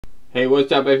Hey,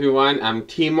 what's up everyone? I'm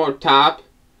Teemo Top,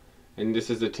 and this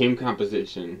is the team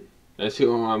composition. Let's see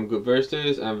who I'm good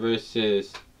versus. I'm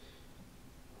versus...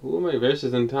 Who am I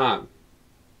versus on top?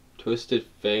 Twisted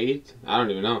Fate? I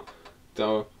don't even know.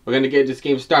 So, we're gonna get this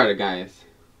game started, guys.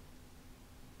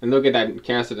 And look at that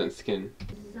Cassidon skin.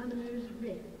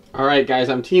 Alright guys,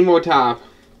 I'm Teemo Top.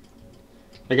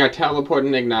 I got Teleport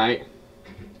and Ignite.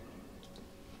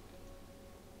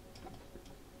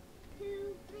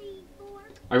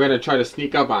 I'm gonna try to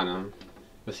sneak up on him.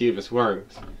 Let's see if this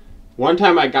works. One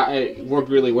time it worked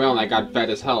really well and I got fed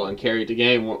as hell and carried the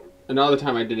game. Another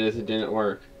time I did this, it didn't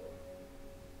work.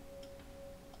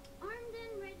 Armed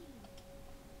and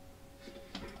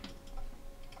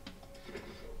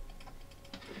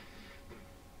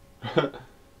ready.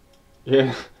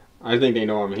 Yeah, I think they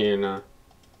know I'm here now.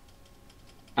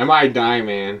 I might die,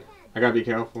 man. I gotta be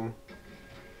careful. I'm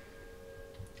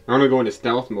gonna go into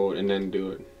stealth mode and then do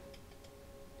it.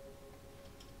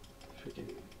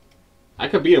 Freaking. I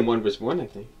could beat him 1 vs 1, I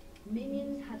think.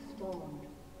 Minions have spawned.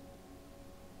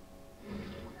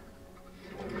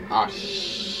 Ah,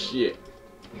 shit.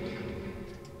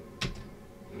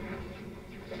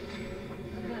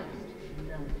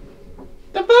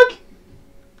 The fuck?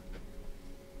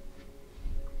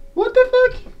 What the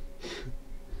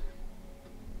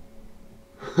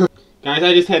fuck? Guys,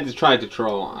 I just had to try to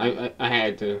troll. I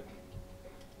had to.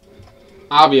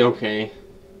 I'll be okay.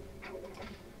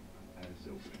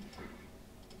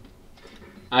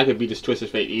 I could beat this Twisted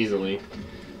Fate easily.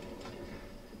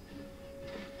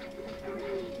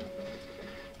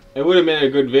 It would have been a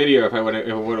good video if it would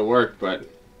have worked, but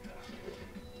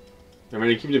I'm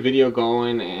gonna keep the video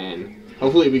going and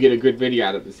hopefully we get a good video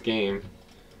out of this game.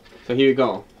 So here we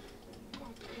go.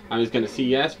 I'm just gonna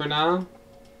CS for now.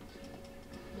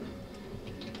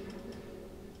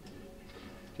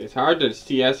 It's hard to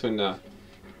CS when the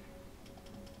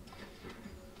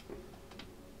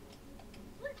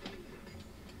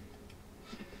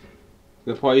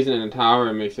poison in the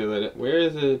tower makes it lit. Where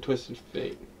is the Twisted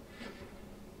Fate?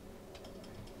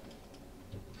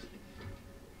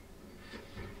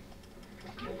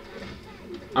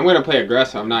 I'm gonna play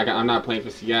aggressive. I'm not playing for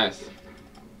CS.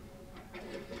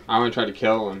 I wanna try to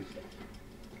kill him.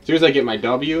 As soon as I get my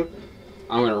W,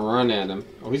 I'm gonna run at him.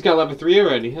 Oh, he's got level 3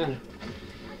 already, huh?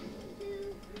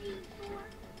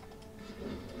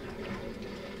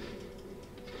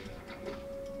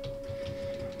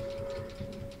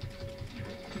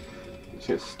 He's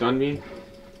gonna stun me.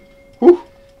 Whew!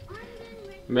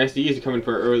 Master is coming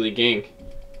for an early gank.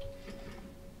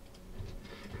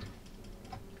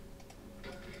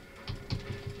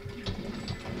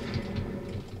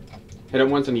 Hit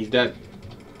him once and he's dead.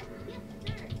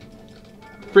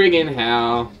 Friggin'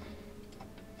 hell.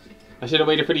 I should have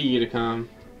waited for the E to come.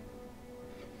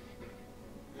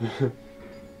 This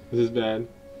is bad.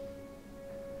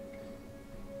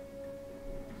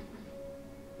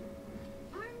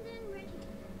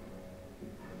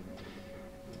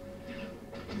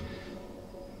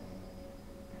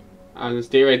 I'm gonna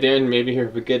stay right there and maybe he'll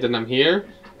forget that I'm here.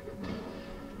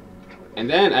 And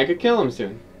then I could kill him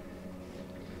soon.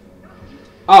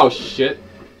 Oh shit.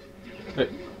 Wait.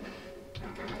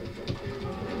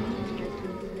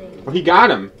 Oh, he got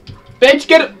him. Bitch,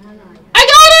 get him!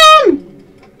 I got him!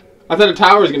 I thought the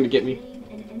tower was gonna get me.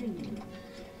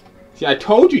 See, I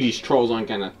told you these trolls don't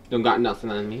got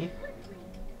nothing on me.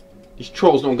 These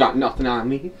trolls don't got nothing on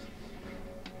me.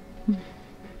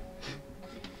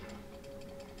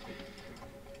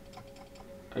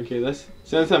 Okay,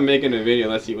 since I'm making a video,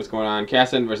 let's see what's going on.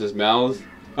 Cassidon versus Mel's.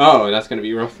 Oh, that's gonna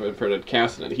be rough for the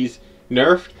Cassidon. He's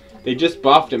nerfed. They just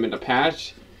buffed him in the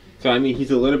patch. So, I mean,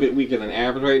 he's a little bit weaker than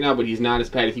average right now, but he's not as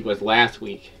bad as he was last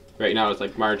week. Right now, it's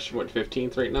like March, what,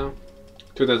 15th right now?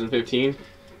 2015.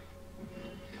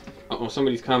 Uh-oh,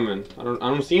 somebody's coming. I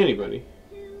don't see anybody.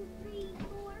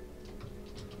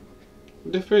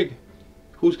 What the frig?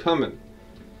 Who's coming?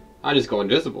 I just go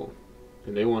invisible.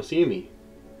 And they won't see me.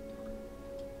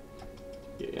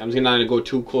 Yeah, I'm just not gonna go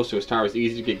too close to his tower. It's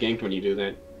easy to get ganked when you do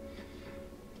that.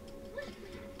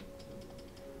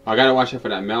 I gotta watch out for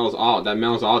that Mel's ult. That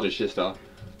Mel's ult is just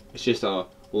a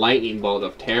lightning bolt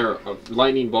of terror,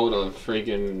 lightning bolt of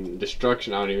freaking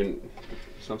destruction. I don't even,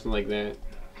 something like that.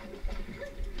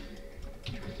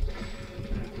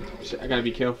 Shit, I gotta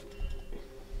be careful.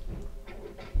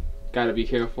 Gotta be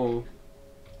careful.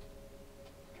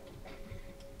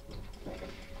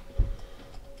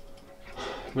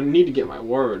 I'm gonna need to get my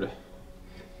word.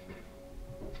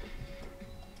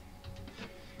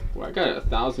 Well, I got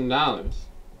 $1,000.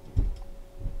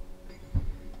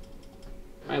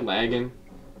 Am I lagging?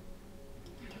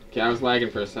 Okay, I was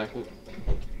lagging for a second.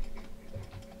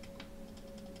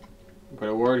 Put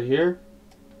a ward here.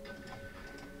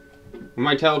 When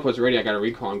my teleport's ready, I gotta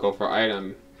recall and go for an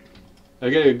item. If I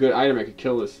get a good item, I could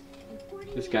kill this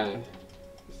guy.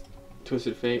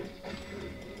 Twisted Fate.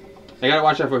 I gotta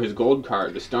watch out for his gold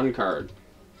card, the stun card.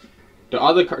 The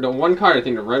other card, the one card, I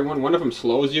think the red one of them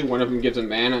slows you, one of them gives a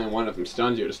mana, and one of them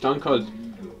stuns you. The stun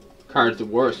card's the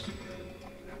worst.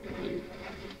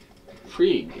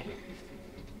 Krieg.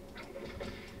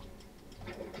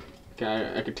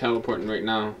 Okay, I could teleport him right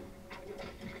now.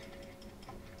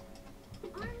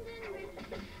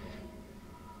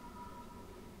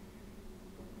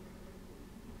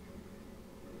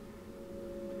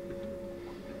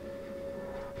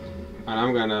 And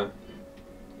I'm gonna...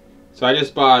 So I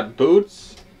just bought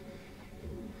boots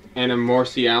and a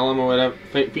Morcialum or whatever,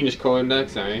 Fiendish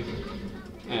Codex, sorry.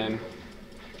 And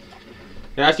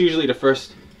that's usually the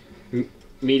first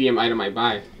medium item I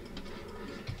buy.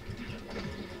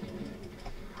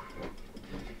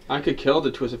 I could kill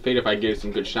the Twisted Fate if I get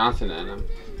some good shots in at him.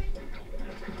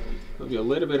 It'll be a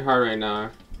little bit hard right now.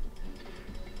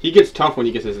 He gets tough when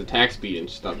he gets his attack speed and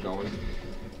stuff going.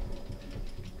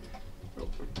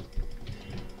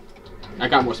 I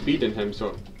got more speed than him,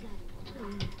 so...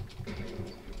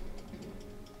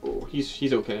 Oh,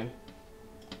 he's okay.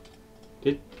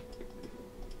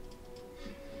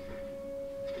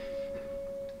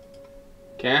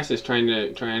 Cass is trying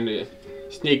to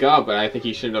sneak up, but I think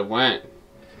he shouldn't have went.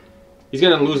 He's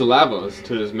gonna lose levels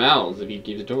to his Mel's if he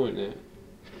keeps doing it.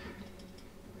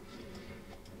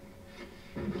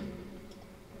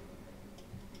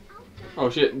 Oh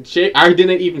shit! I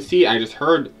didn't even see it. I just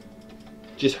heard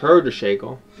the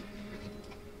Shaco.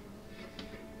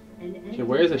 Okay,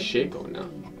 where is the Shaco now?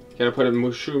 Gotta put a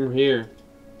mushroom here.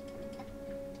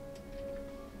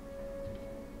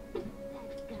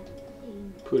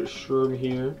 Put a shroom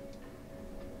here.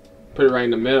 Put it right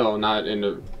in the middle, not in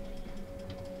the...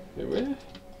 Wait,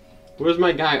 where's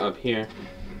my guy up here?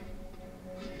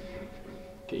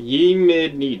 Okay, Yi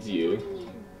mid needs you.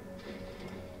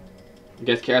 I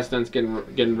guess Caston's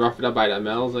getting roughed up by the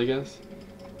Mel's, I guess.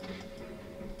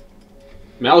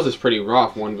 Mel's is pretty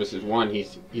rough, 1 versus 1.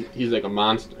 He's like a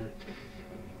monster.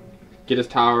 Get his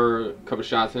tower, a couple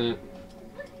shots in it.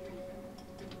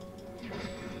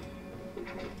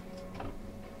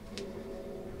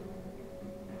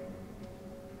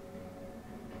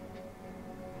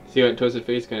 See what Twisted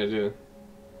Fate's gonna do.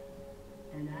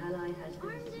 An ally has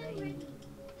been slain.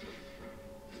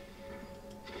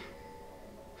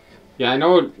 Yeah, I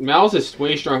know Mel's is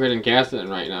way stronger than Gaston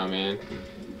right now, man.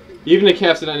 Even if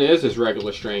Gaston is his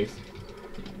regular strength,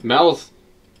 Mel's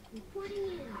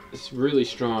is really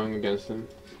strong against him.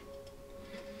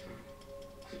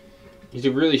 He's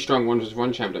a really strong 1 versus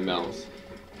 1 champ to Mel's.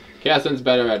 Gaston's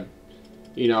better at,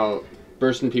 you know,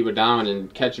 bursting people down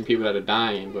and catching people that are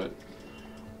dying, but...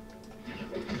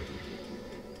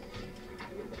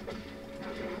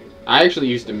 I actually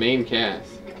used to main Cass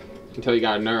until he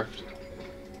got nerfed.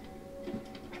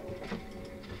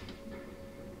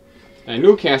 I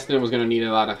knew Caston was going to need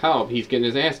a lot of help. He's getting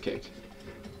his ass kicked.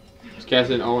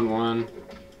 Caston 0-1.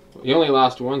 He only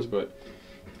lost once, but...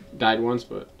 Died once,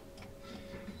 but...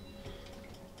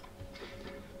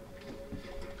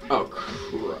 Oh,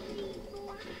 crap.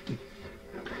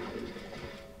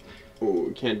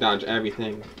 Oh, can't dodge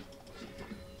everything.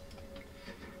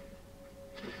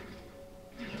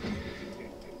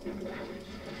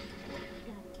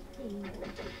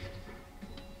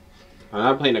 I'm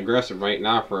not playing aggressive right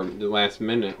now for the last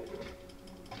minute.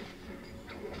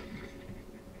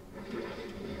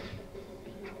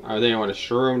 I think I want to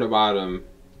shroom the bottom.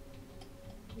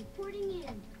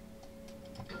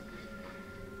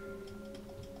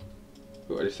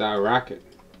 Ooh, I just saw a rocket.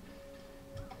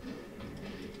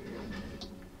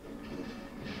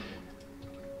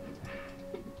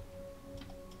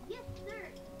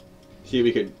 See if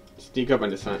we could sneak up on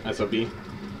this SOB.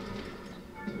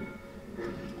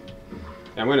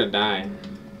 I'm gonna die.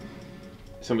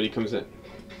 Somebody comes in.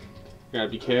 Gotta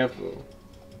be careful.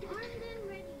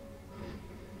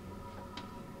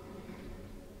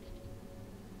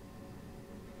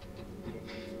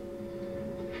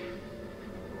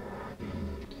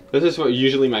 This is what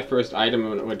usually my first item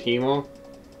with Teemo.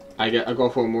 I go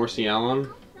for a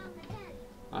Morcialum.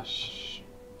 Ah, I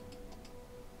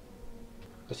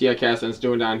see how Caston's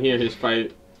doing down here. His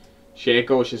fight,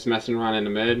 Shaco is just messing around in the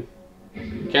mid.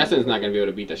 Caston's not gonna be able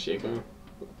to beat that Shaco.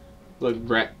 Look,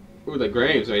 ooh, the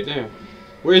Graves right there.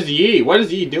 Where's Yi? What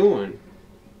is Yi doing?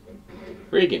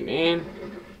 Freaking man.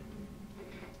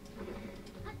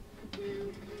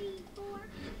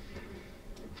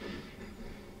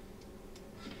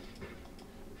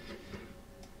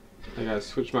 I gotta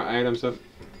switch my items up.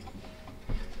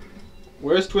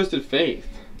 Where's Twisted Faith?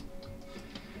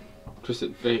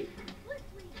 Twisted Faith.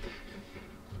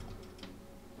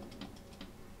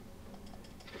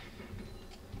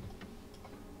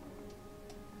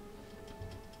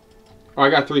 Oh, I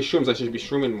got 3 shrooms. I should be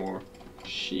shrooming more.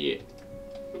 Shit.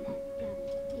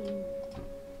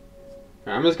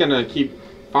 I'm just gonna keep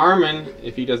farming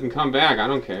if he doesn't come back. I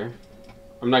don't care.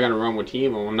 I'm not gonna run with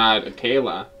Teemo. I'm not a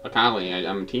Kali.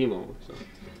 I'm Teemo. So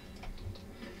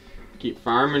keep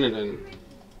farming and then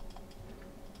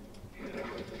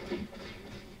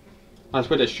I'll just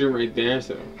put that shroom right there.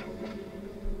 So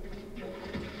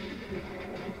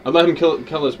I'll let him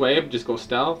kill his wave. Just go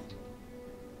stealth.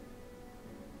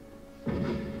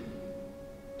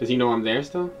 Does he know I'm there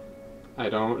still? I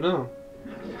don't know.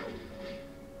 I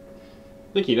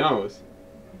think he knows.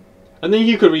 I think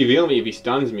he could reveal me if he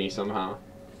stuns me somehow.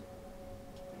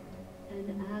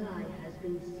 An ally has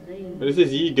been slain. What is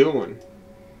this Yi doing?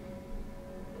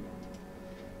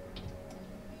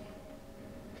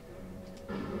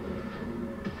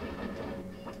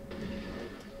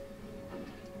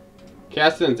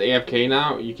 Caston's AFK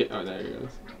now. You can. Oh, there he goes.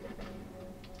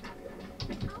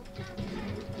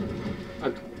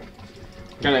 I'm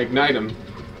gonna ignite him.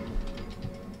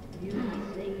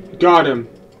 Got him.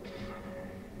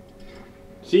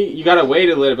 See, you gotta wait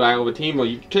a little bit with Teemo.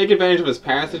 You take advantage of his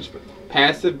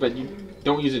passive, but you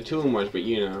don't use it too much. But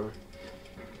you know.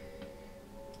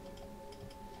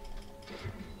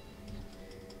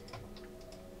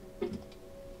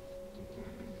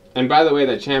 And by the way,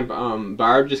 that champ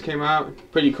Barb just came out.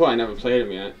 Pretty cool. I never played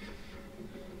him yet.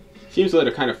 Seems a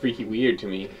little kind of freaky weird to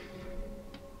me.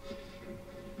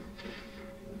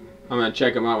 I'm gonna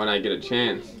check him out when I get a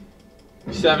chance.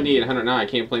 7,800 now. I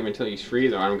can't play him until he's free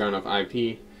though. I don't got enough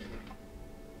IP.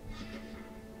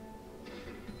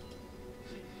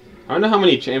 I don't know how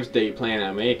many champs they plan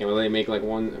on making. Will they make like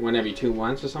one every 2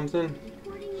 months or something?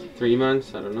 3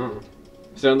 months? I don't know.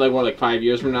 Sounds like what, like 5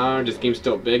 years from now? This game's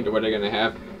still big. What are they gonna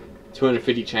have?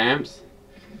 250 champs?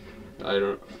 I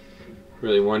don't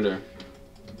really wonder.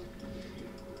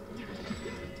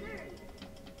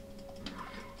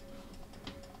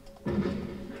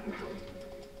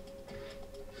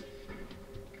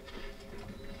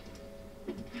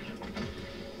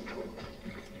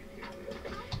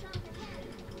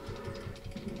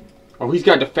 Oh, he's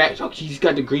got the fat. Oh, he's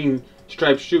got the green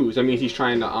striped shoes. That means he's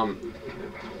trying to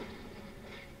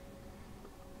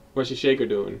What's the Shaker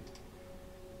doing?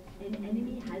 An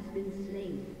enemy has been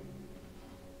slain.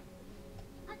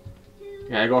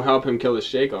 Yeah, I go help him kill his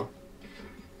Shaker.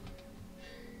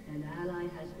 An ally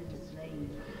has been slain.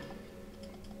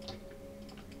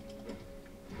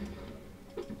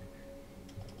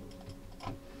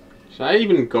 Should I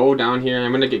even go down here?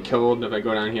 I'm gonna get killed if I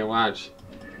go down here. Watch.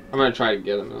 I'm gonna try to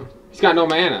get him though. He's got no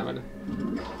mana.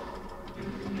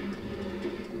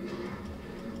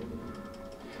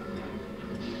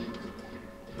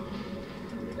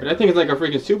 But I think it's like a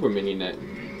freaking super mini net.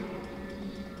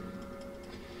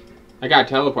 I got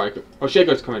teleport. Oh,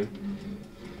 Shaco's coming.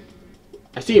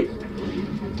 I see him.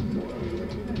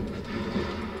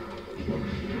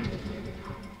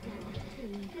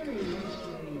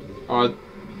 Oh,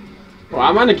 well,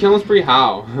 I'm on a killing spree.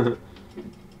 How?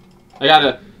 I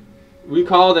gotta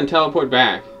recall and teleport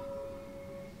back.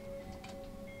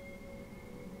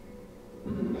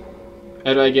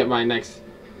 How do I get my next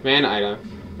mana item?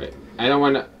 Wait, I don't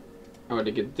want to. I want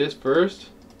to get this first.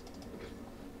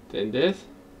 Then this.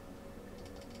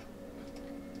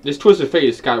 This Twisted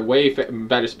Face got way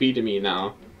better speed to me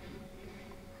now.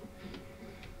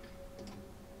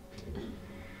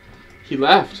 He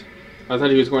left. I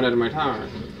thought he was going out of my tower.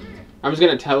 I'm just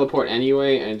gonna teleport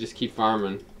anyway and just keep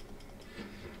farming.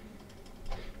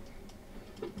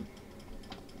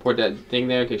 Put that thing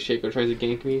there in case Shaco tries to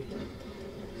gank me.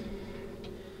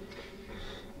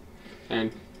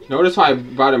 And notice how I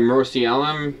brought a Mercy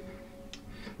LM,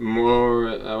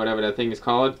 whatever that thing is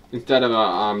called, instead of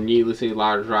a needlessly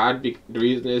large rod. The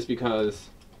reason is because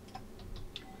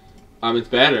it's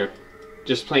better.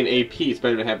 Just plain AP, it's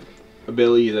better to have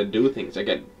abilities that do things. I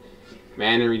get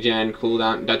mana regen,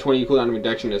 cooldown. That 20 cooldown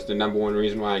reduction is the #1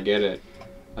 reason why I get it,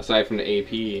 aside from the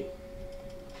AP.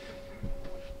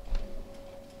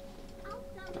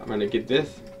 I'm gonna get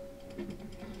this.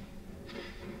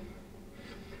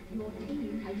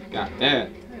 Got that.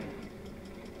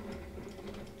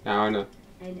 Now I'm gonna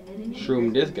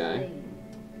shroom this guy.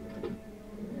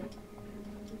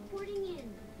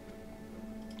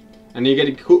 And you get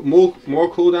a more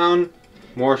cooldown,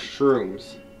 more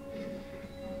shrooms.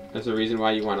 That's the reason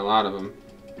why you want a lot of them.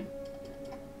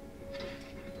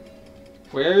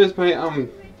 Where is my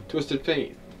Twisted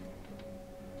Fate?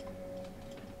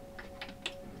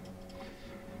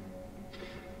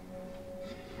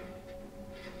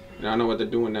 And I don't know what they're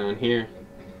doing down here.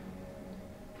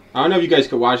 I don't know if you guys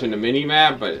could watch on the mini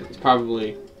map, but it's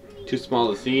probably too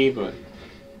small to see, but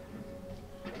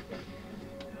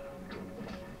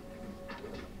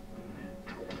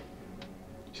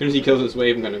as soon as he kills this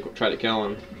wave, I'm gonna try to kill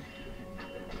him.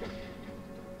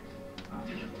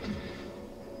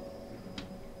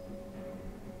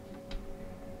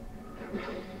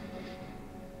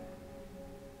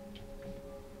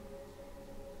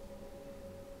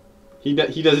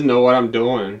 He doesn't know what I'm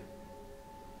doing.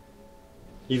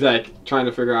 He's like trying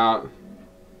to figure out.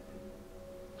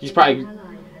 He's probably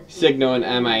signaling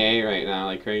MIA right now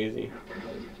like crazy.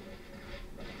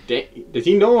 Does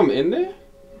he know I'm in there?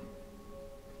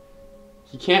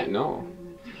 He can't know.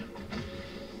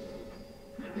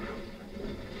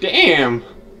 Damn!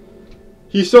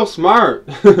 He's so smart!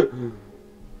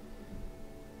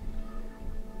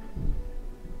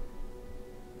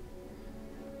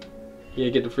 Yeah,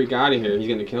 get the freak out of here. He's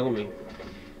gonna kill me.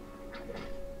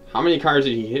 How many cars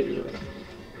did he hit me with?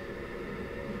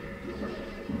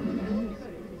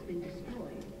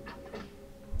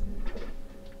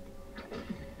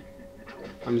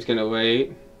 I'm just gonna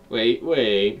wait.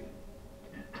 Wait.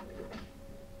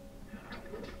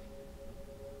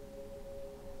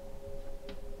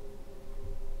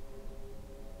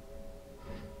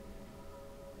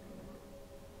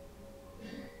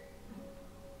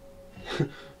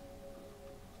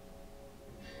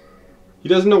 He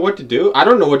doesn't know what to do? I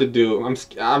don't know what to do.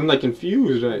 I'm like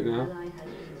confused right now.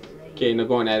 Okay, now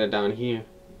going at it down here.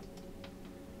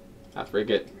 I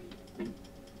forget.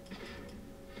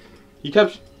 He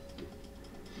kept...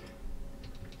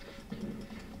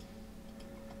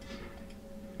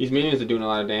 These minions are doing a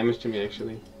lot of damage to me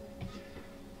actually.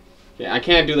 Yeah, I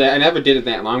can't do that. I never did it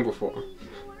that long before.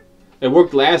 It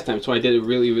worked last time, so I did it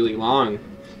really, really long.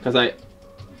 Because I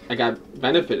got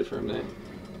benefited from that.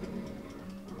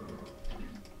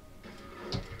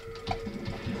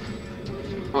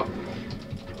 Oh.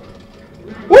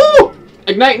 Woo!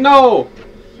 Ignite, no!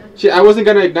 Shit, I wasn't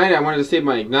gonna ignite, I wanted to save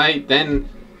my ignite, then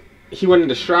he went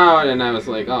into Shroud, and I was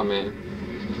like, oh man.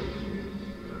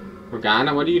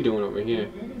 Morgana, what are you doing over here?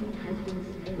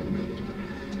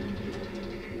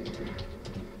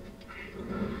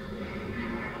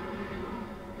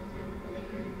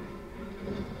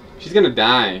 She's gonna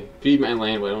die. Feed my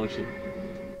land, why don't you?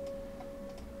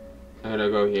 I gotta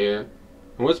go here.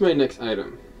 And what's my next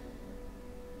item?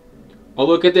 Oh,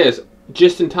 look at this.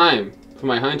 Just in time for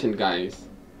my hunting, guys.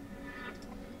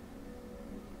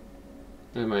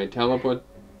 And my teleport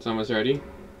is almost ready.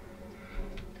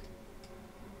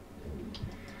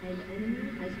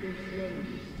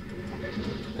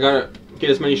 I gotta get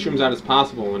as many shrooms out as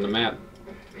possible on the map.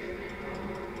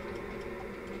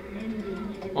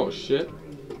 Oh shit.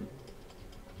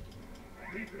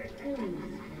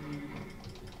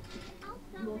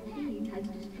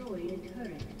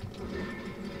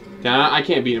 Yeah, I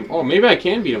can't beat him. Oh, maybe I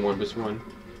can beat him 1v1.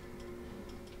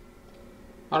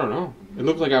 I don't know. It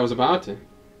looked like I was about to.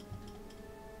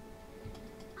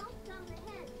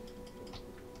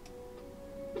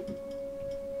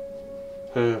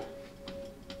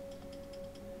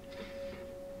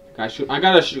 I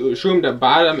gotta shroom the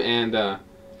bottom and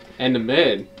the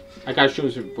mid. I got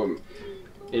shrooms from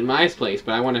in my place,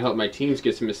 but I want to help my teams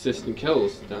get some assistant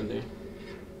kills down there.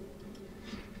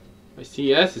 My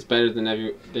CS is better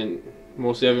than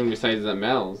most everyone besides the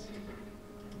Mel's.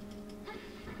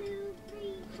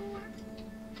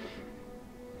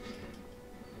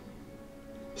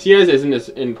 CS isn't as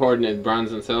important in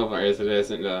bronze and silver as it is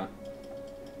in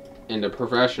the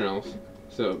professionals.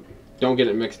 So don't get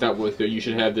it mixed up with you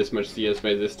should have this much CS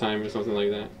by this time or something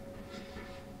like that.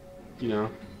 You know.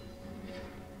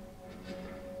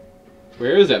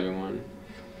 Where is everyone?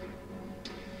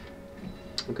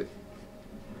 Okay.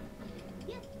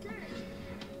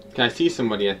 Can I see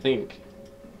somebody, I think?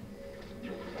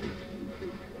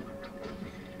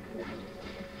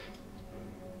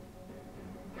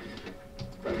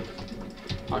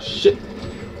 Oh shit!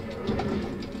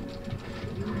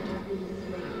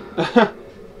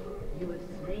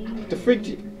 The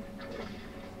freak!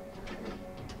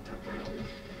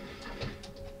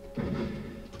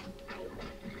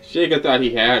 Shaker thought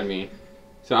he had me.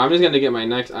 So I'm just gonna get my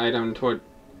next item toward...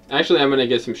 Actually, I'm gonna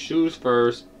get some shoes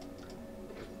first.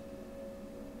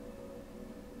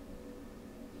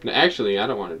 No, actually, I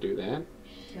don't want to do that.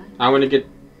 I want to get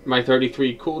my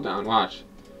 33 cooldown. Watch.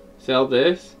 Sell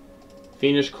this.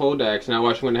 Finish Codex. Now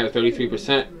watch, I'm going to have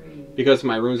 33% because of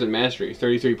my runes and mastery.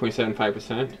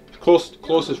 33.75%.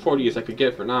 Closest 40 as I could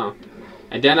get for now.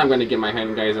 And then I'm going to get my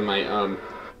hidden guys and my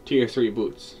tier 3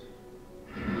 boots.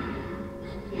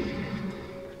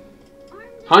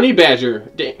 Honey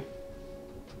Badger. Dang.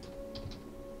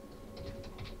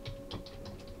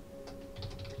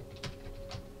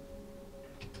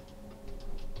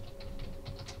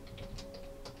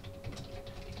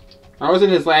 I was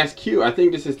in his last queue. I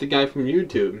think this is the guy from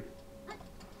YouTube.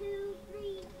 2,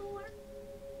 3, 4.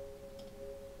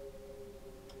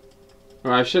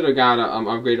 Or I should have got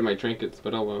upgraded my trinkets,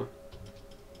 but oh well.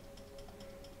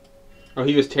 Oh,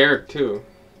 he was Tarek too.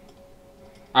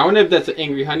 I wonder if that's an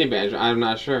angry honey badger. I'm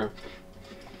not sure.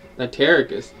 That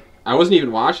Tarek is. I wasn't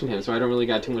even watching him, so I don't really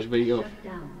got too much video. Shut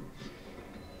down.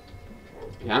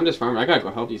 Yeah, I'm just farming. I gotta go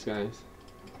help these guys.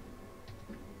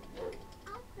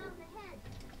 I'll come ahead.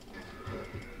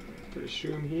 Put a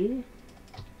shroom here.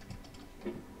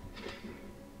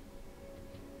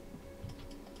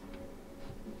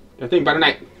 That thing better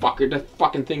not. Fucker, that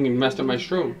fucking thing messed up my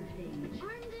shroom. Rampage.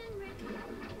 Armed and ready.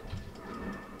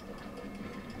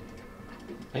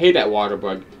 I hate that water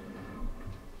bug.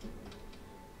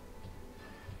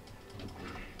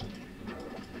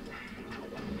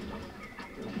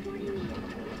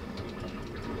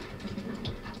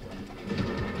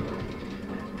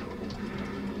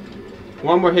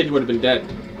 One more hit, he would have been dead.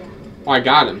 Oh, I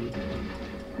got him.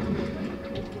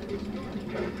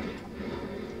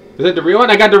 Is that the real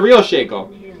one? I got the real Shaco.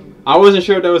 Kill. I wasn't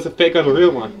sure if that was a fake or the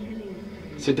real one.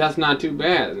 Killing. So that's not too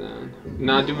bad, man.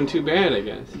 Not doing too bad, I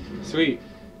guess. Sweet.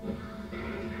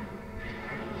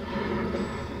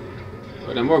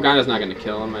 But the Morgana's not gonna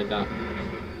kill him, I doubt.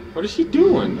 What is she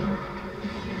doing?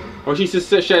 Oh, she's just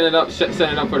setting it up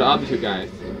for the other two guys.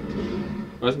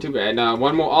 Wasn't too bad.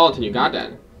 One more ult and you got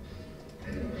that.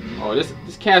 Oh, this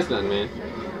cast done, man.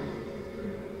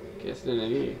 Cast done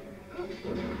in here.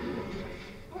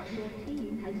 Your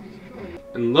team has destroyed.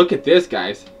 And look at this,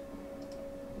 guys.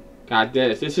 Got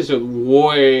this. This is a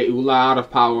way lot of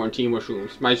power on Teemo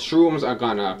shrooms. My shrooms are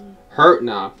gonna hurt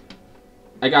now.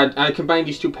 I combined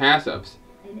these two passives.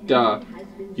 An The enemy has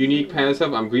been unique slain.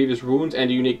 passive, Grievous Runes,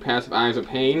 and the unique passive, Eyes of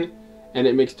Pain, and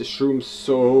it makes the shrooms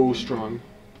so strong.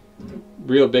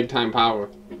 Real big time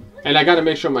power. And I gotta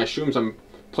make sure my shrooms, I'm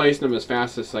placing them as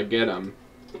fast as I get them.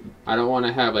 I don't want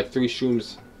to have like 3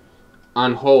 shrooms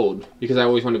on hold, because I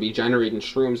always want to be generating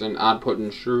shrooms and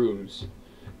outputting shrooms.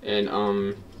 And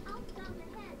I'll come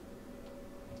ahead.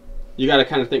 you gotta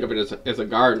kind of think of it as a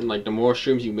garden. Like the more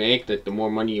shrooms you make, the more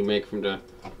money you make from the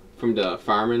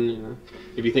farming. You know,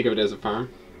 if you think of it as a farm.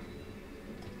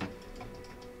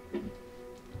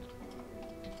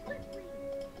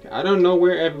 I don't know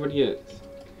where everybody is.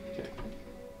 Okay.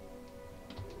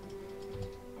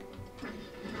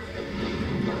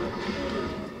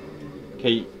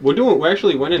 Okay, we're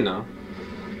actually winning now.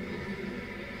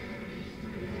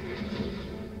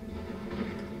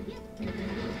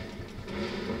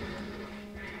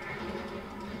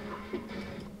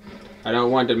 I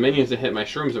don't want the minions to hit my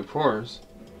shrooms, of course.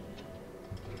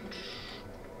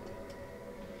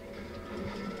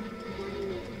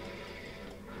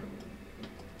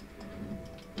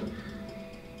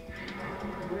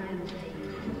 Rampage.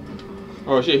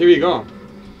 Oh shit, here we go.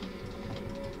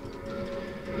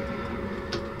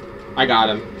 I got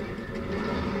him.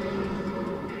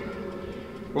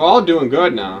 We're all doing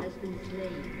good now. Has been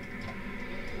slain.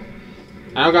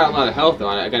 I don't got a lot of health though.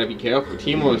 I gotta be careful.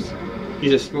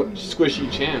 He's a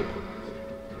squishy champ.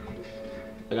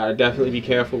 I gotta definitely be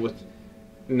careful with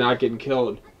not getting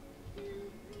killed.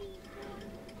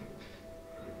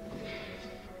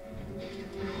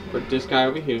 Put this guy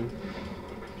over here.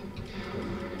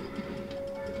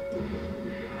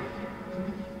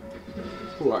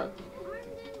 What?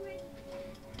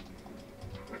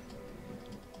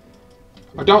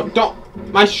 Oh,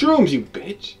 don't! My shrooms, you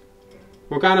bitch!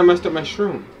 Morgana messed up my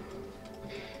shroom.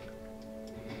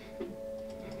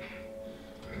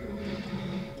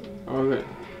 Okay.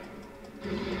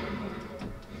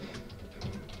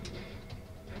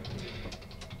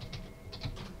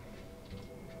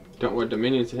 Don't want the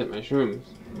minions to hit my shrooms.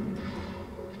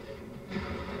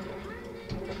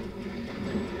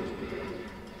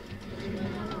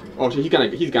 Oh shit,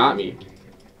 he's got me.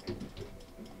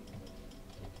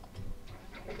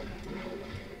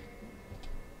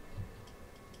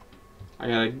 I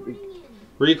gotta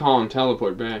recall and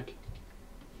teleport back.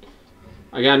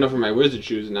 I got enough for my wizard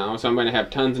shoes now, so I'm gonna have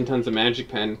tons and tons of magic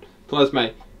pen. Plus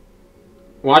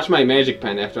watch my magic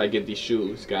pen after I get these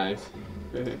shoes, guys.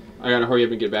 Okay. I gotta hurry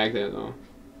up and get back there though.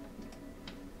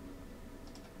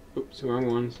 Oops, wrong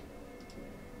ones.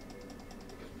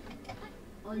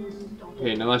 Unstoppable.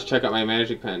 Okay, now let's check out my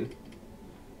magic pen.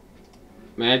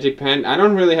 Magic pen, I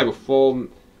don't really have a full...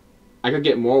 I could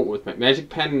get more with my magic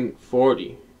pen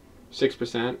 40.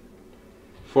 6%.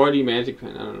 40 magic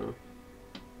pen, I don't know.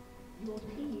 Your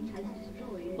team has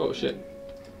destroyed. Oh shit.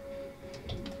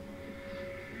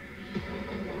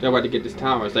 They're about to get this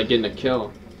tower, it's like getting a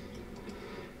kill.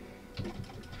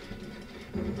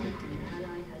 An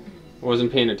ally has been I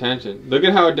wasn't paying attention. Look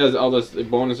at how it does all those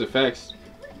bonus effects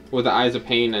with the Eyes of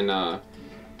Pain and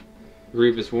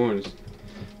Grievous Wounds.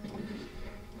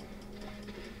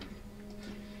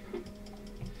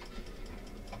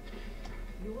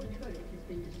 Your turret has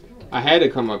been destroyed. I had to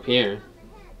come up here.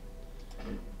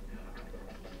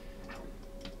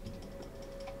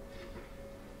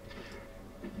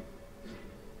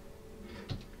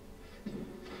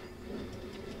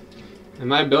 And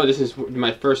my build, this is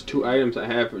my first 2 items I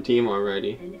have for Teemo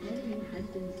already. An enemy has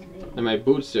been slain. And my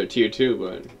boots are tier 2,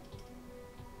 but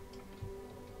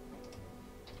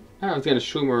I was gonna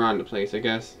shroom around the place, I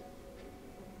guess.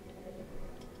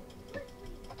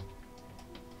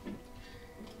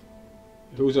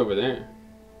 Who's over there?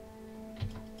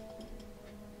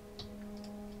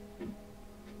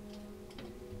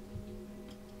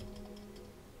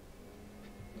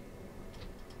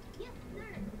 Yes, sir.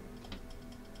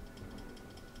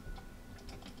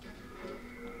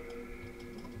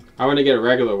 I want to get a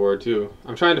regular word too.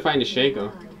 I'm trying to find a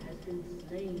Shaco. Ally has been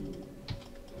slain.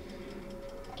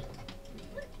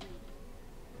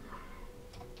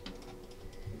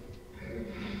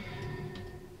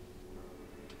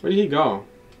 Where did he go?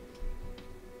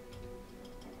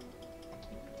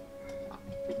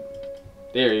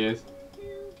 There he is. 2,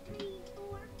 3,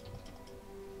 4.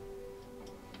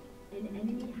 An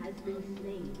enemy has been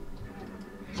slain.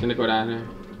 Just gonna go down there.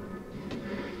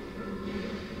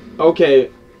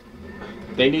 Okay.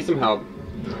 They need some help.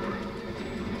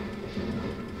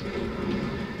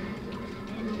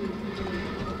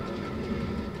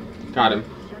 Got him.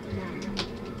 Shut down.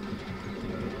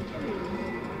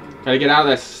 Gotta get out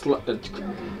of that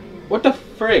what the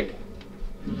frig?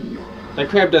 That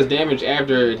crab does damage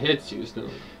after it hits you still.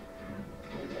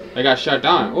 I got shut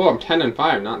down. Oh, I'm 10 and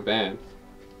 5, not bad.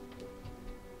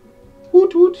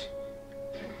 Woot woot.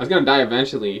 I was gonna die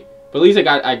eventually, but at least I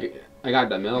got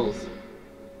the mills.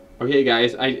 Okay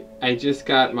guys, I just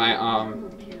got my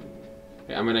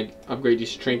okay, I'm gonna upgrade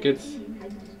these trinkets,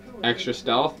 extra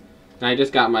stealth, and I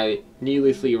just got my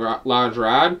needlessly large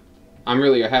rod. I'm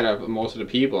really ahead of most of the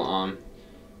people.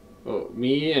 Well,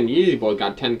 me and Yeezy both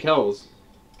got 10 kills.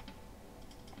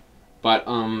 But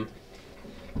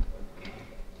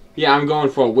yeah, I'm going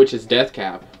for a witch's death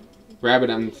cap, Rabbit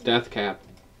M's death cap.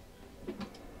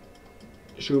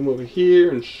 Shroom over here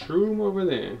and shroom over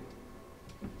there.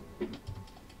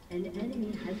 An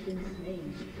enemy has been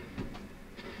slain.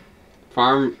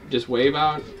 Farm just wave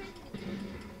out.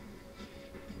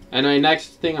 And my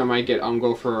next thing I might get,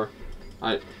 go for,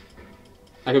 I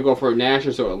could go for a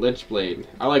Nashor's or a Lich Blade.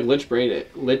 I like Lich Blade.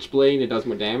 Lich Blade, it does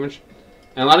more damage.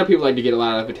 And a lot of people like to get a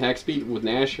lot of attack speed with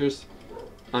Nashor's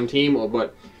on Teemo,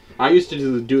 but I used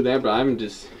to do that, but I'm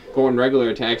just going regular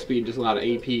attack speed, just a lot of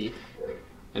AP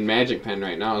and Magic Pen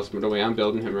right now. Is the way I'm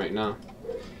building him right now.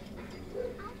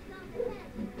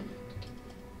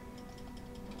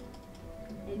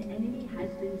 An enemy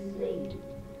has been slain.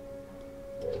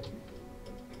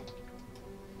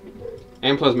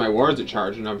 And plus my wards are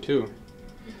charging up too.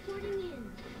 Reporting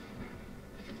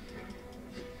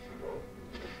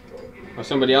in. Or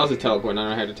somebody else is teleporting. I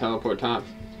don't know how to teleport top.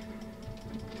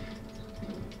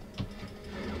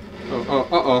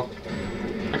 Oh.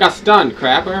 I got stunned,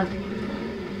 crapper.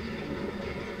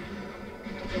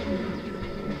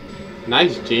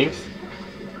 Nice, Jinx.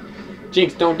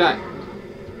 Jinx, don't die.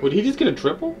 Would he just get a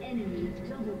triple? Enemy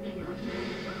double kill.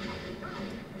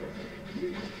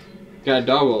 Got a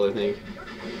double, I think.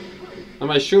 And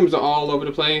my shrooms are all over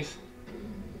the place.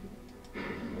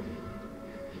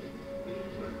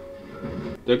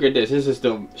 Look at this. This is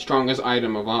the strongest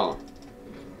item of all.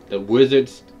 The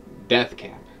Wizard's Death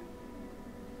Cap.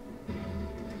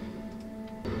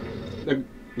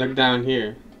 Look down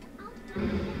here.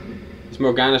 This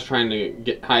Morgana's trying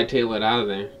to hightail it out of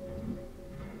there.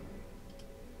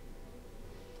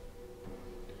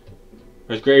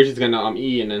 Whereas Graves is gonna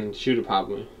E and then shoot it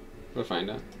probably. We'll find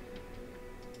out.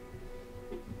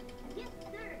 Yes,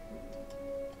 sir.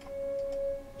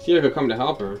 See if I could come to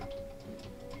help her.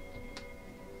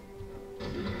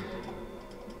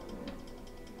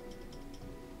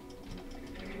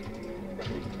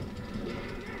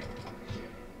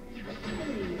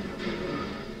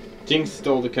 Jinx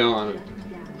stole the kill on it.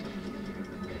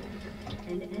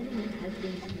 An enemy has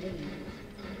been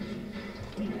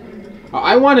slain. Oh,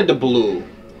 I wanted the blue.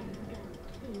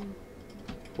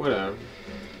 Whatever.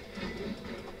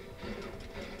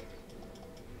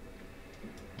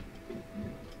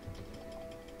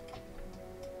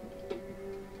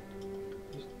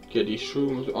 Get these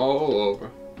shrooms all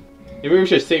over. Maybe we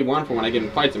should save one for when I get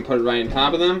in fights and put it right on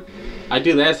top of them. I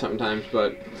do that sometimes,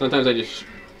 but sometimes I just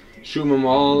shroom them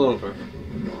all over.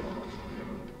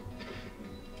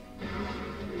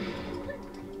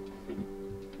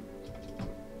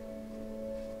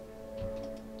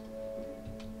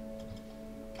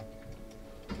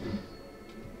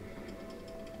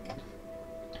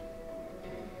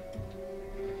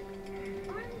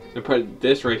 I put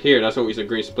this right here. That's always a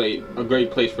great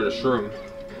place for the shroom.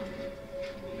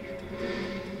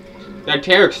 That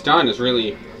Tarek stun is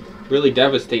really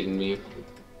devastating me.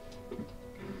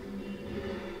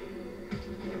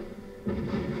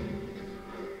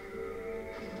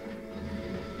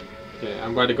 Okay,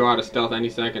 I'm about to go out of stealth any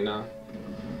second now.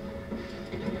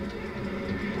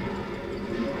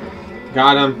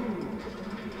 Got him.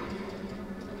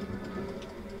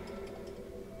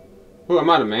 Ooh, I'm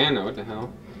out of mana. What the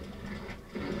hell?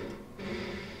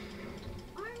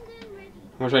 Armed and ready.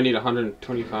 How much do I need?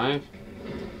 125?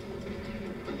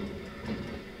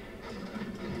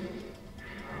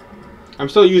 I'm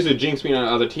still used to Jinx being on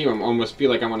the other team. I almost feel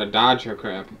like I want to dodge her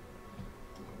crap.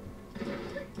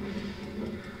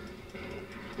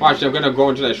 Watch, I'm gonna go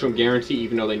into that shroom guarantee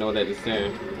even though they know that it's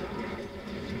there.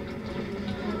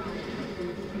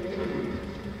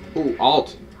 Ooh,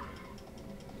 alt.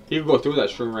 You can go through that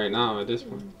shroom right now at this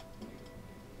point.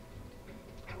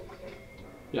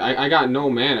 Yeah, I got no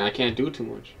mana. I can't do too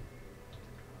much.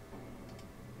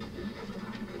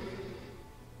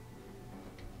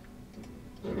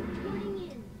 Reporting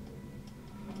in.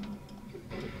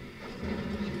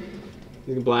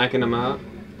 You can blacken them out.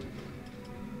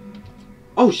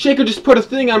 Oh, Shaker just put a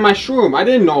thing on my shroom. I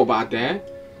didn't know about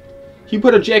that. He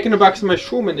put a Jack in the Box on my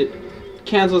shroom and it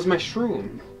cancels my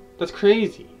shroom. That's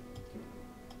crazy.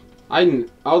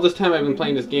 All this time I've been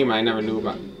playing this game, I never knew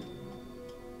about it.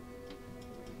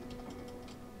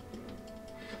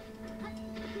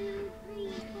 2,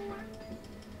 3, 4.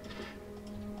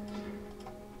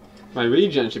 My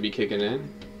regen should be kicking in.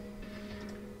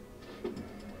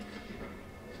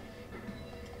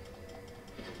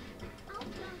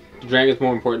 The dragon's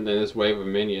more important than this wave of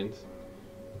minions.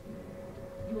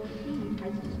 Your team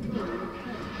has destroyed a turret.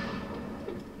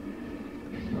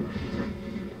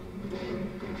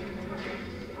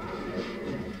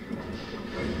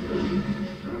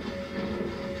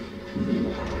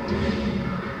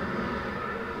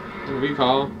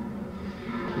 Recall.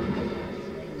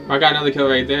 I got another kill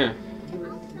right there. You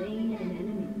have slain an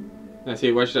enemy. Let's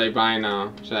see, what should I buy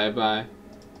now? Should I buy?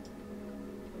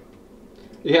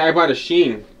 Yeah, I bought a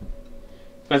Sheen.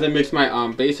 Because it makes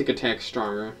my basic attack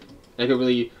stronger. I could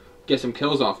really get some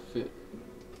kills off of it.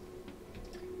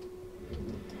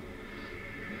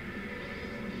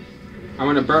 I'm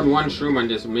gonna burn one shroom on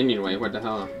this minion wave. What the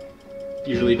hell?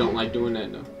 Usually don't like doing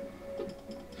that though.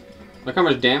 Look how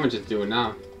much damage it's doing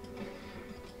now.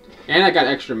 And I got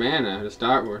extra mana to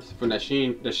start with from that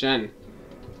the Shen.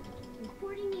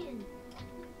 Reporting in.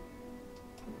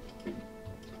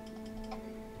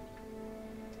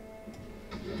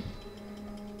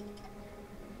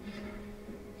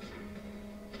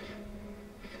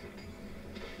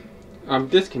 I'm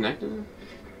disconnected.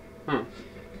 Huh.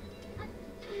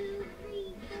 2,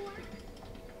 3,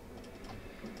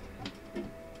 4.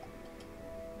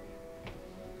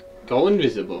 Go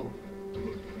invisible.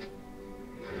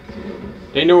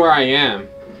 They know where I am.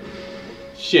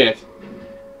 Shit.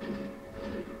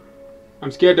 I'm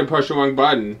scared to push the wrong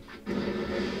button.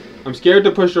 I'm scared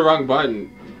to push the wrong button.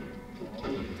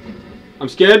 I'm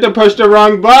scared to push the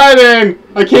wrong button!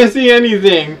 I can't see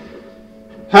anything!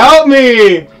 Help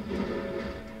me!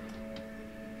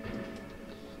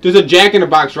 There's a Jack in the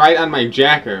Box right on my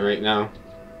Jacker right now.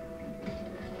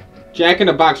 Jack in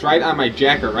the Box right on my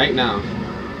Jacker right now.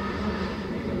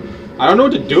 I don't know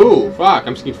what to do. Fuck,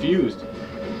 I'm confused.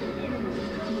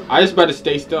 I just better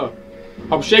stay still.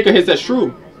 Hope Shaker hits that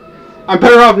shroom. I'm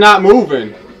better off not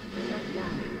moving.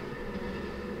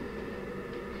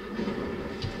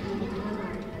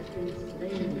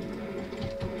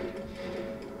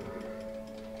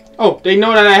 Oh, they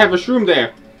know that I have a shroom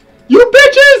there. You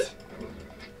bitches!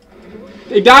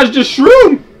 They dodged the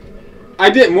shroom! I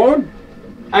did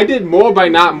more by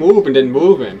not moving than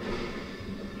moving.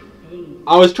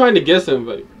 I was trying to get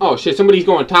somebody. Oh shit, somebody's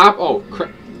going top? Oh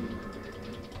crap.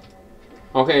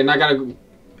 Okay, and I don't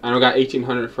got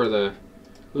 1800 for the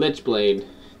Lich Blade.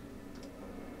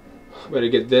 Better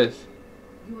get this.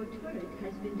 Your turret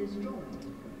has been destroyed.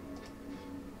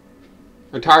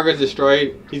 A target's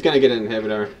destroyed. He's gonna get an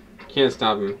inhibitor. Can't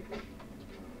stop him.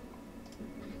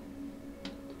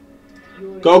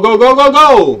 Go, go, go, go,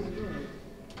 go!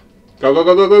 Go, go,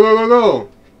 go, go, go, go, go,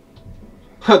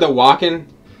 go! They're walking.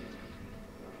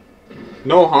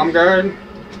 No home guard.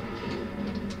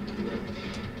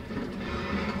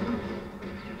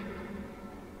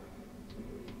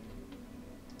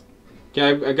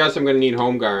 Okay, I guess I'm gonna need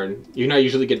home guard. You not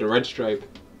usually get the red stripe.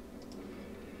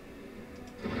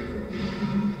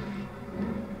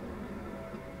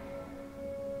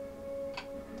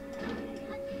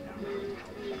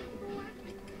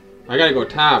 I gotta go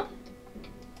top.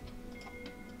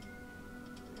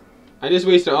 I just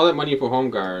wasted all that money for home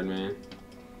guard, man.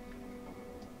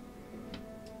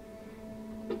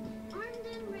 Armed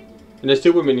and ready. And the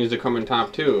super minions are coming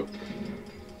top too.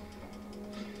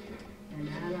 An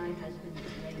ally has been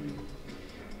slain.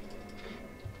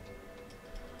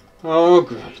 Oh,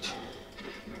 great.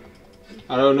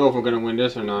 I don't know if we're gonna win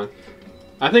this or not.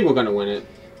 I think we're gonna win it.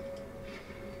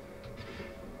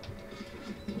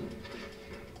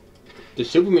 The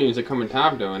super minions are coming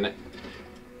top though, and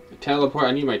teleport.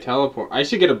 I need my teleport. I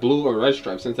should get a blue or red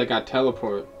stripe since I got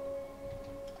teleport.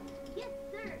 Yes,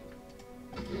 sir.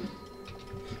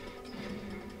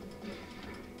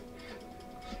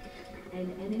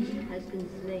 An enemy has been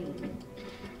slain.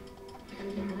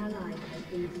 An ally has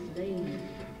been slain.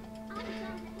 I'll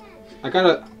jump ahead. I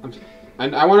gotta.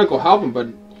 I want to go help him, but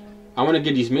I want to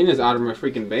get these minions out of my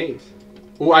freaking base.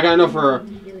 Oh, I got enough for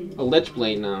a lich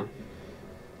blade now.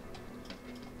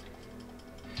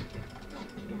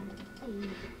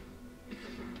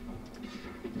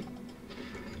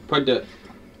 Put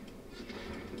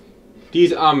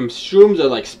these shrooms are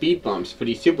like speed bumps for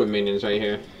these super minions right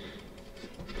here.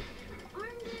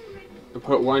 Armed and ready.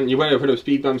 Put one. You want to put a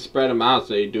speed bump, spread them out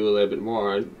so you do a little bit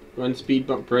more. One speed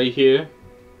bump right here,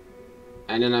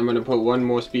 and then I'm gonna put one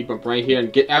more speed bump right here.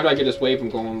 And after I get this wave, I'm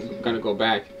gonna go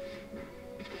back.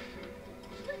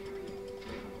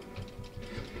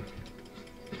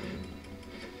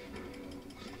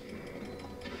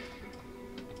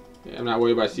 Yeah, I'm not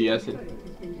worried about CSing.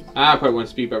 I put one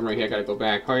speed bump right here. I gotta go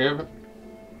back. Hurry up.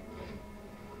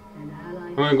 An ally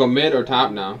I'm gonna go mid or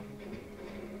top now.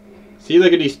 See,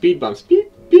 look at these speed bumps. Beep,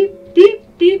 beep, beep,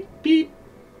 beep, beep.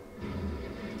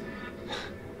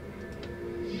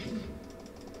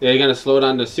 Yeah, you're gonna slow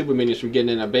down the super minions from getting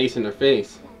in a base in their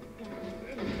face.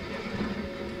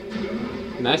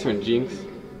 Nice one, Jinx.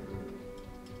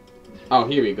 Oh,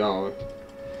 here we go.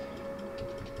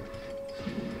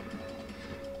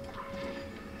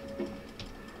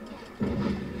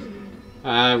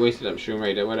 I wasted up shroom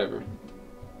right there, whatever.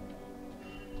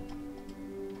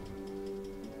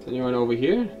 Is anyone over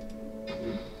here?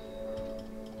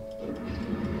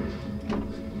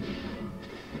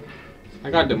 I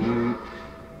got the...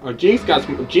 Oh, Jinx got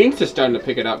some... Jinx is starting to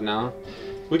pick it up now.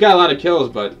 We got a lot of kills,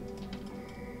 but...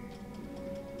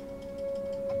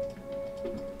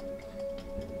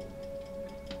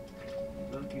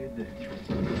 Look at this.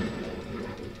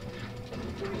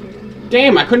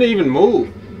 Damn, I couldn't even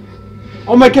move.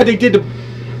 Oh my god, they did the...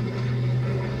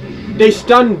 They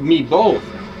stunned me both.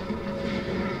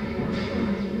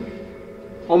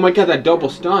 Oh my god, that double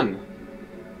stun.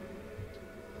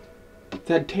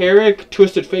 That Tarek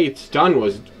Twisted Fate stun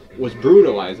was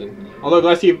brutalizing. Although,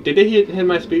 let's see, did they hit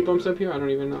my speed bumps up here? I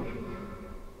don't even know.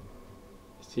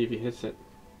 Let's see if he hits it.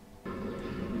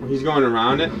 Oh, he's going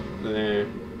around it. There.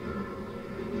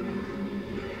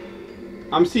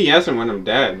 I'm CSing when I'm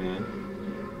dead, man.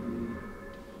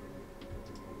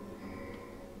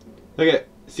 Look at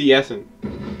CSing.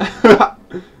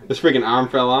 This freaking arm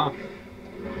fell off.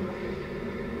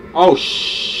 Oh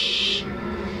shh!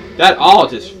 That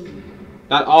ult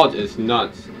is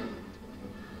nuts.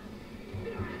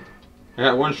 I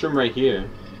got one shroom right here.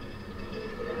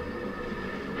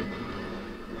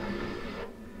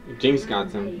 Jinx got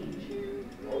some.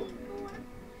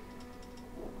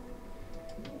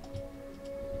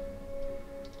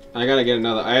 I gotta get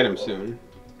another item soon.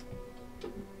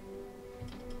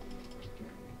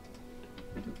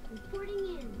 Reporting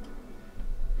in.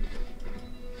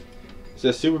 Is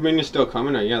the super minions still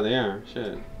coming? Or yeah, they are.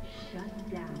 Shit.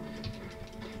 shut down.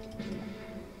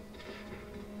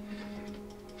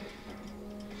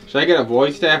 Should I get a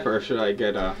void staff or should I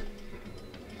get a...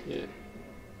 Yeah.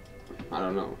 I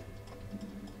don't know.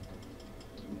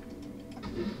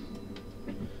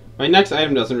 My next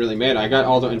item doesn't really matter. I got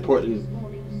all the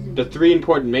important... The three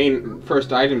important main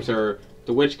first items are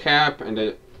the witch cap and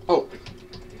the... Oh!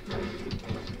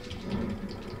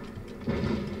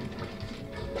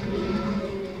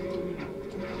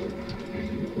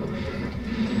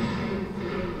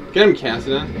 Get him,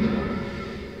 Cassidy.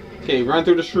 Okay, run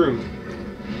through the shroom.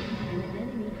 An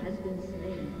enemy has been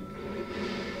slain.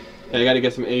 Okay, I gotta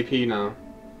get some AP now.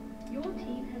 Your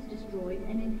team has destroyed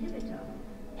an inhibitor.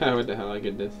 What the hell, I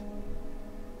get this.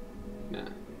 Nah.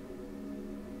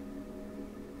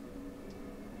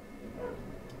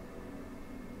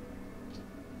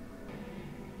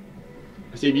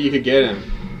 See if you could get him.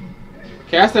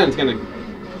 Cassidy's gonna...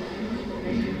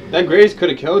 That Grace could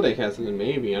have killed that Cassidy,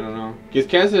 maybe, I don't know. Because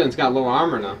Cassidy's got low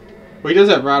armor now. Well, he does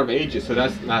have Rod of Ages, so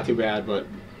that's not too bad, but...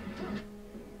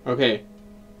 Okay.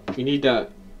 We need to...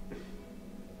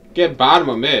 Get bottom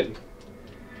of mid.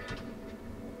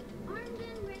 Armed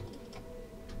and ready.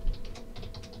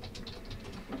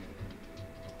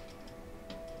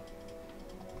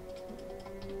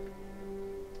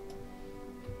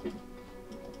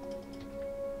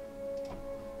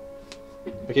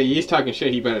 Okay, he's talking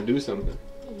shit. He better do something.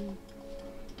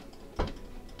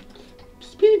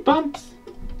 Speed bumps.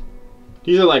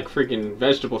 These are like freaking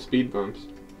vegetable speed bumps.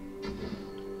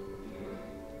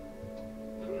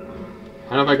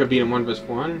 I don't know if I could beat him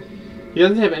 1v1. He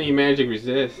doesn't have any magic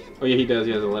resist. Oh yeah, he does.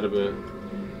 He has a little bit.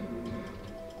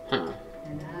 Huh.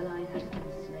 An ally has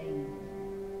been slain.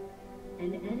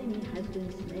 An enemy has been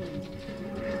slain.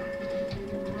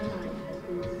 An ally has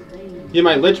been slain. Yeah,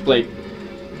 my Lich Blade.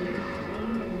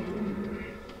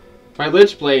 My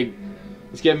Lich Blade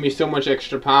is giving me so much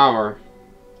extra power.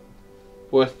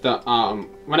 With the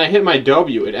when I hit my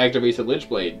W, it activates the Lich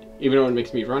Blade, even though it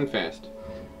makes me run fast.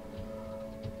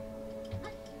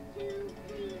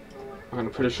 I'm gonna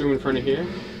put a shroom in front of here,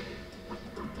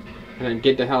 and then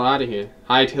get the hell out of here.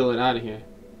 Hightail it out of here.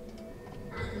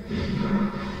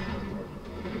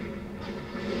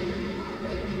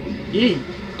 Yee!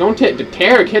 Don't hit the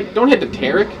Tarek. Don't hit the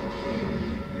Tarek.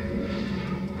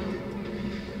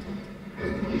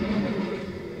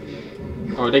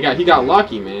 Oh, he got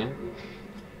lucky, man.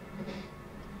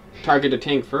 Target the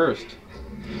tank first.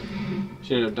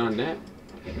 Shouldn't have done that.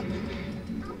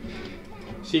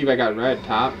 See if I got red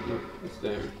top. It's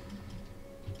there.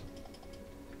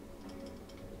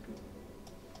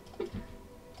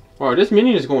 Wow, this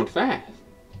minion is going fast.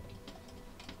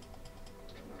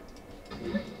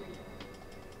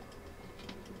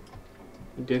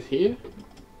 This here?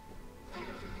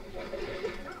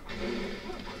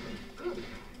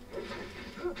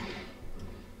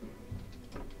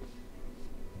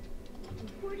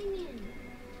 Reporting in.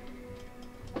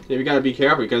 Yeah, we gotta be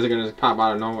careful because they're gonna just pop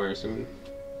out of nowhere soon.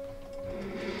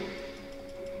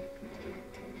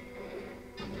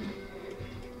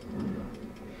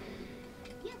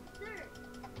 Yes, sir.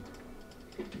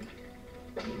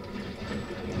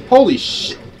 Holy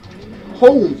shit!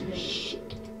 Holy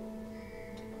shit!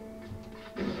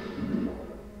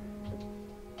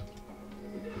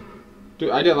 Dude,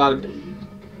 I did a lot of...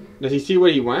 Does he see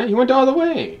where he went? He went all the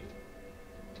way!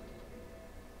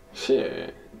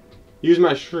 Shit. Use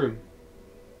my shroom.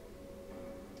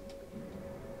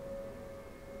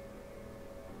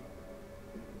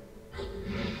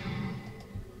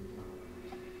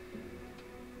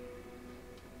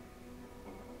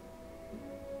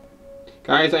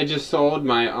 Guys, I just sold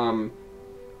my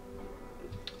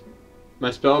my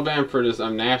spellband for this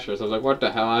Nashor. So I was like, what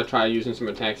the hell? I'll try using some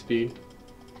attack speed.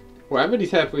 Well, everybody's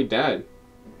halfway dead.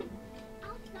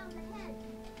 Outbound ahead.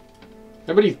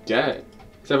 Everybody's dead.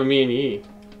 Except for me and E.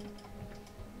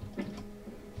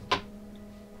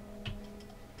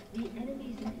 The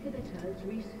enemy's inhibitors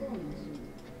respawn soon.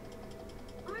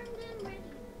 Armed and ready.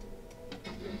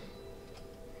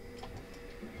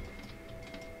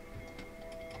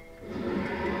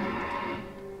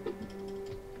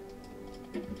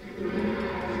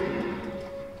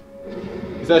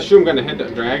 Is that shroom gonna hit the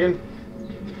dragon?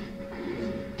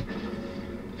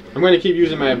 I'm gonna keep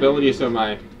using my ability so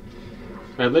my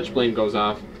Lich Blade goes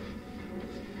off.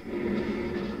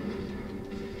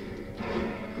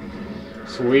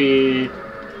 Sweet.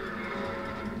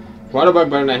 Water bug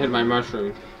better than I hit my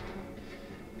mushroom.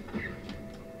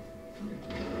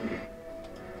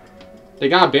 They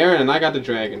got Baron and I got the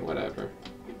dragon, whatever.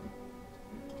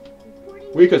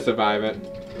 Reporting We could survive it.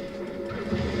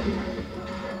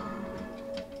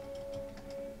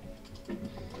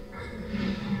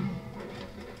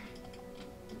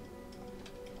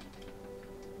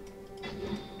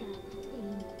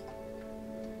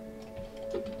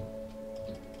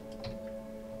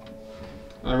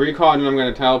 I recall and I'm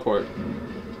gonna teleport.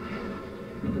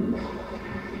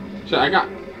 Shit, I got...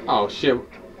 Oh shit.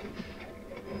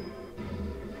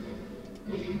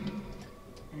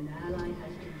 An ally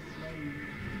has been slain.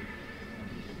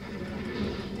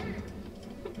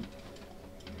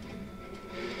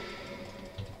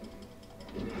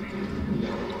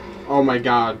 Oh my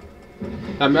god.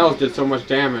 That Mel's did so much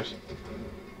damage.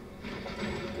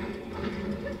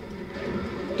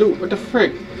 Dude, what the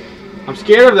frick? I'm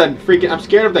scared of that freaking... I'm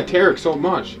scared of that Tarek so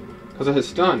much. Because of his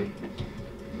stun.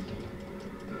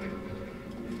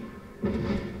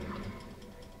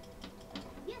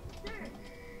 Yes, sir.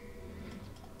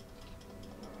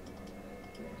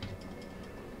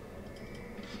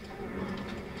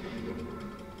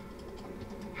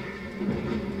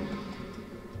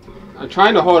 I'm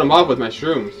trying to hold him off with my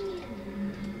shrooms.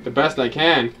 The best I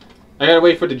can. I gotta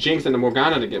wait for the Jinx and the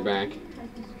Morgana to get back. Has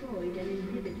destroyed an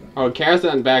inhibitor. Oh, Kara's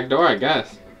on back door, I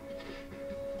guess.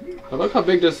 But look how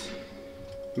big this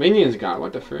minion's got.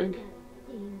 What the frig?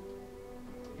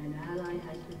 An ally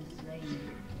has been slain.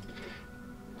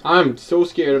 I'm so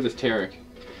scared of this Tarek.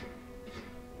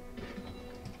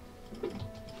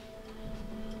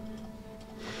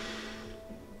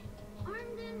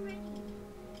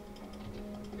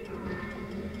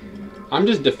 I'm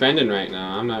just defending right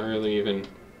now. I'm not really even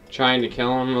trying to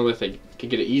kill him unless I could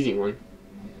get an easy one.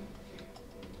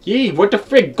 Yee, what the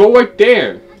frick? Go right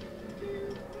there. 2,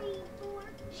 3, 4.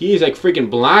 He's like freaking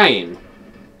blind.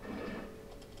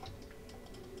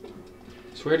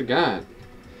 Swear to God.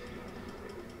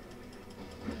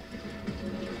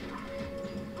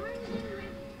 Armed and ready.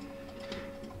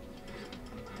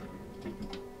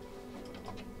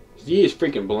 He is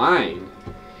freaking blind.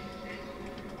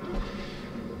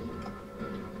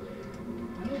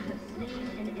 You have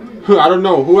slain an enemy. I don't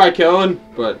know who I killed,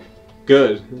 but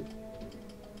good.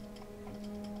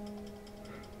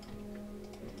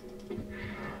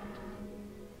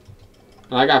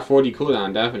 I got 40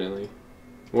 cooldown, definitely.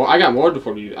 Well, I got more than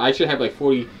 40. I should have like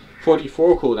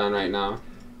 44 cooldown right now.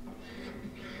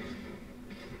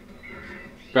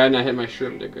 Better not hit my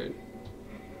shroom, they're good.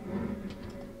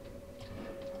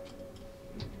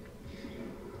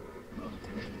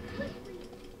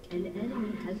 An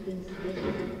enemy has been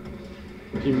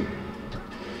slain. He-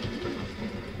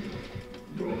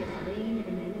 You have slain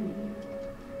an enemy.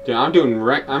 Dude,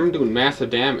 I'm doing massive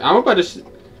damage. I'm about to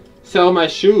sell my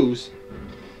shoes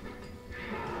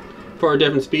for a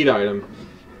different speed item.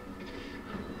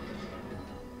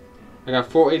 I got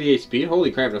 488 speed.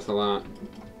 Holy crap, that's a lot.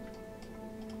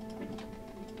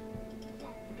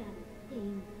 That's gotta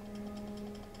sting.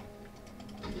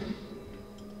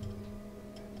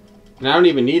 And I don't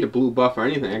even need a blue buff or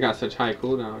anything. I got such high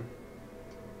cooldown.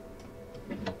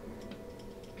 That's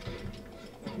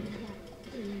gotta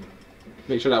sting.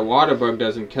 Make sure that water bug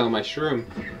doesn't kill my shroom.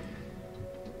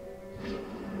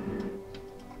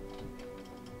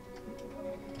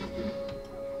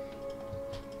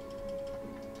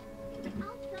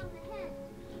 I'll sell the head.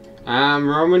 I'm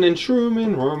roaming and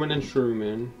shrooming, roaming and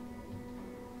shrooming.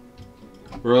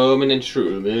 Roaming and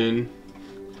shrooming.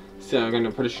 So I'm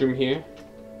gonna put a shroom here.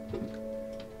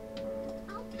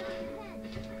 I'll sell the head.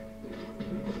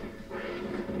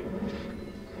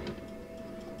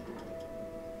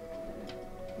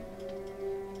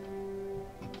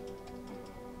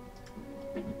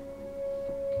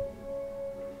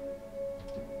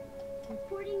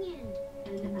 Reporting in.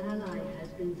 An ally has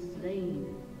been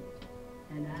slain.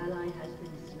 An ally has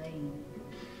been slain.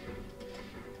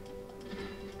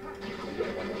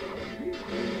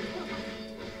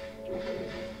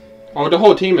 Oh, the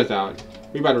whole team is out.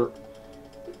 We better.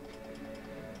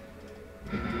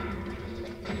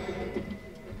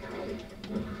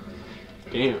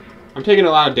 Damn. I'm taking a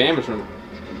lot of damage from.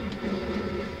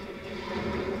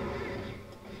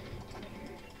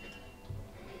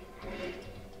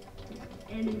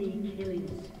 Enemy killing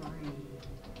spree.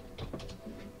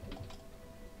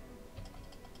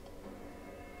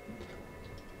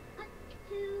 Up,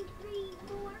 2, 3,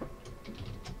 4.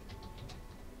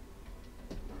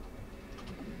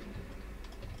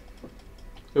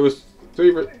 It was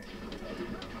 3 for.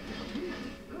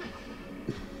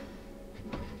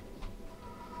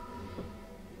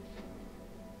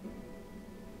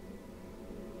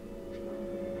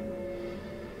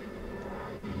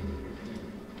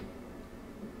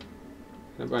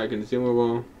 Everybody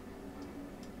consumable.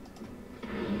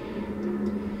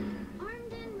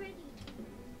 Armed and ready.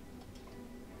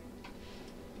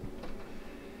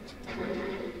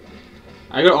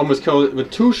 I got almost killed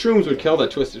with 2 shrooms would kill that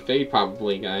Twisted Fate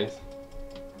probably, guys.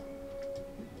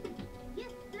 Yes,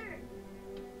 sir.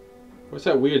 What's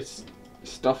that weird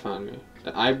stuff on me?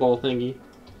 The eyeball thingy?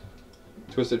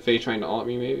 Twisted Fate trying to ult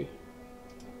me maybe?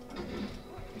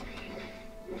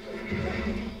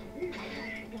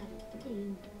 Gotta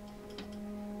sting.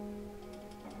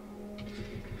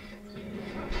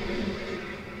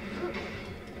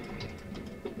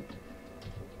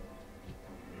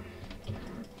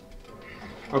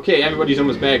 Okay, everybody's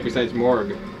almost back besides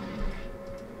Morg.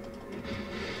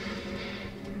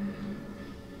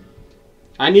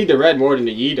 I need the red more than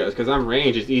the Yi does, because I'm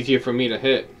ranged, it's easier for me to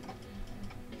hit.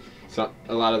 So,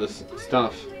 a lot of this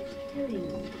stuff. Killing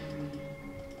spree.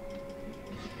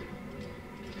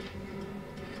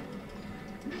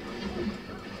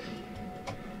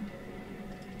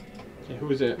 Okay,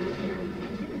 who is it?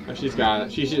 Oh, she's got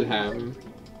it. She should have him.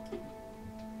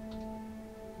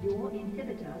 Your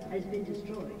inhibitor has been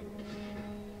destroyed.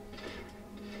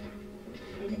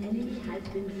 An enemy has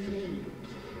been slain.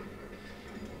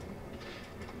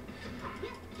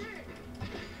 Yes, sir.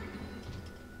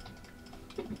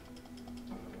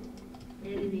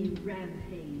 Enemy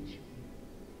rampage.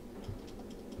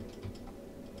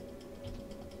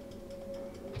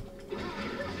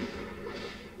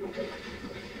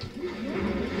 Your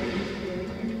enemy destroyed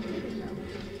an inhibitor.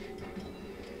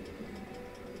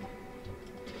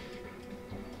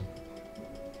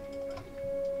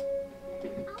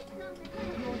 I'll sell the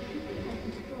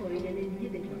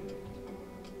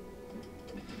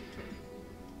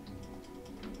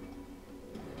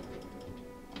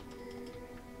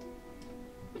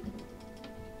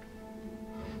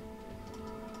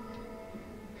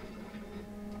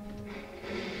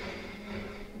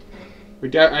I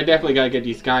definitely gotta get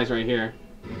these guys right here.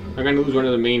 I'm gonna lose one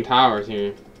of the main towers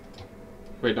here.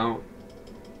 Wait, don't.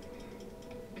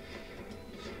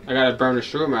 I gotta burn a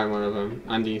shroom on one of them.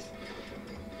 On these.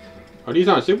 Oh, these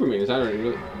aren't super minions. I don't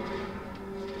really.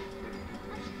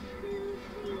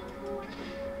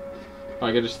 Oh,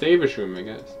 I gotta save a shroom, I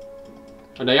guess.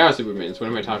 Oh, they are super minions. What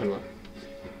am I talking about?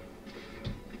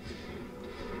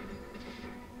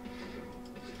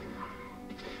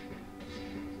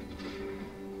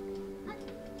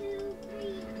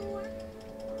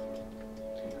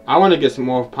 I want to get some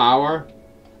more power.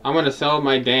 I'm gonna sell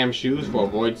my damn shoes for a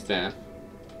void staff.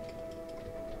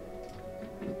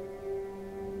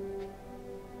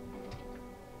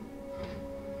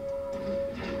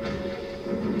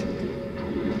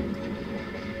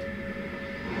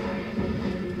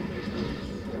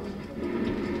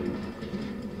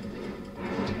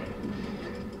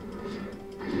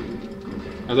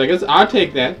 I was like, I'll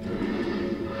take that.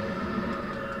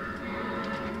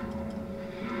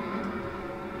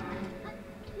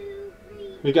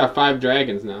 We got 5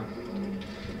 dragons now.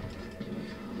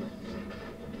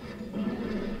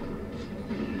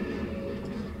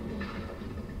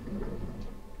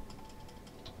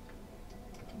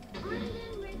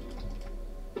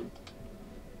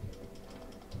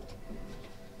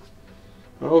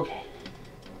 Okay.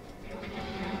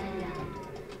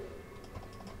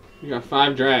 We got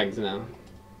 5 drags now.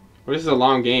 Well, this is a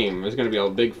long game. There's gonna be a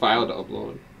big file to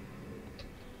upload.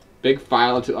 Big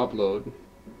file to upload.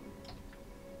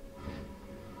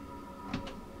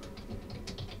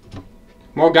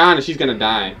 Morgana, she's gonna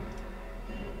die.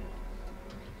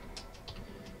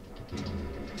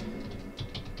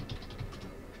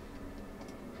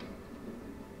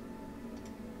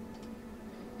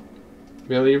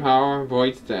 Ability power,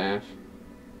 void staff.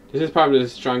 This is probably the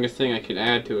strongest thing I could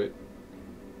add to it.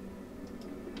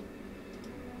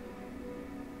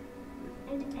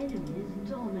 An enemy is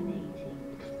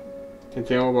dominating.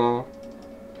 Containable ball.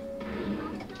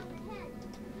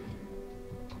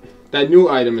 That new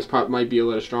item is might be a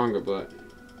little stronger, but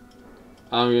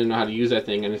I don't even know how to use that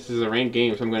thing. And this is a ranked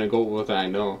game, so I'm gonna go with what I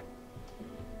know.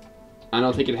 I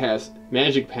don't think it has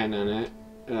magic pen on it.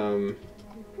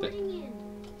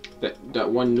 That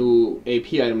one new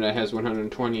AP item that has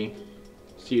 120.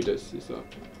 See this is up.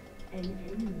 An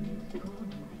enemy is godlike.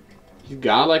 He's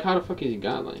godlike? How the fuck is he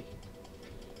godlike?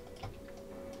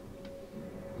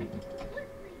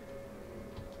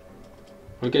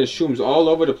 We're getting shrooms all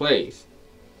over the place,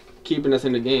 keeping us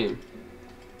in the game.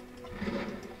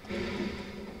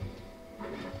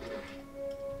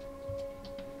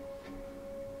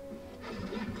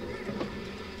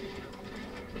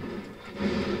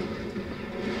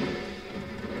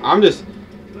 I'm just...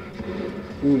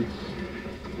 Ooh.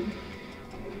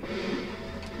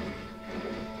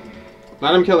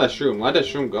 Let him kill that shroom. Let that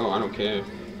shroom go. I don't care.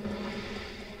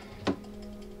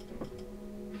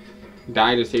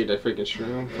 Die to save that freaking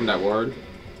shroom from that ward.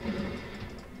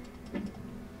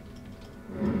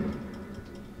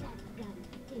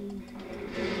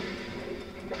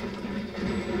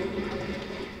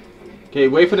 Okay,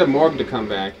 wait for the morgue to come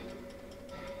back.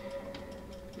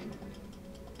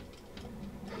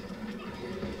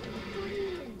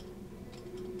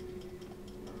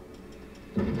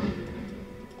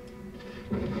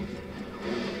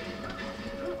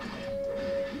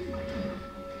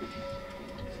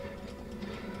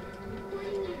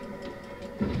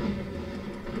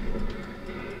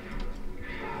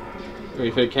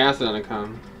 Wait for the castle to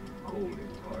come.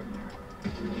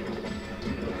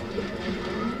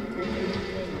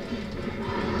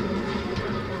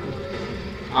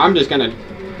 I'm just gonna...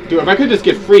 Dude, if I could just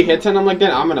get free hits on them like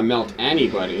that, I'm gonna melt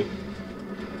anybody.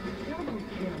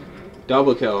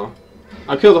 Double kill.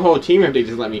 I'll kill the whole team if they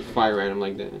just let me fire at them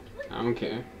like that. I don't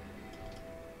care.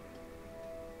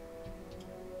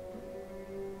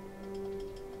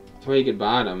 That's why you get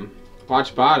bottom.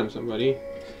 Watch bottom, somebody.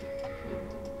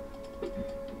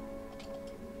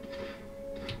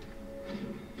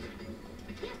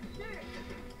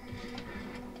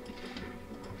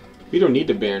 We don't need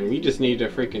the Baron, we just need the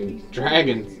freaking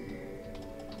dragons.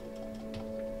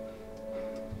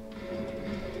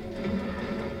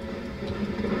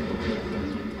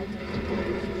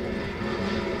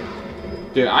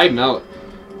 Dude, I melt.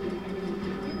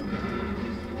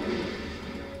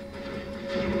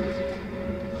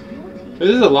 This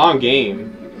is a long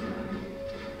game.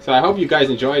 So I hope you guys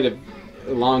enjoy the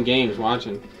long games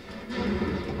watching.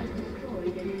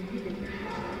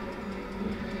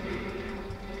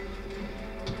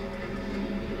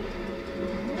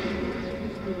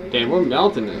 Damn, we're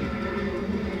melting it.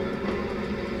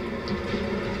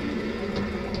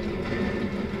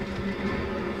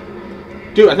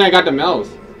 Dude, I think I got the Mel's.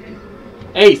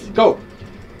 Ace, go!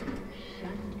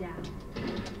 Shut down.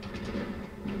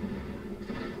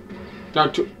 Now,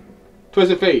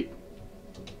 Twist of Fate.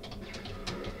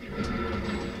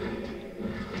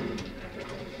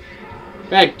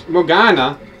 Back,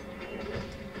 Morgana.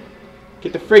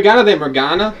 Get the freak out of there,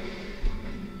 Morgana.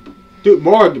 Dude,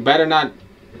 Morg better not.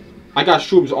 I got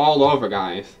shrooms all over,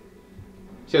 guys.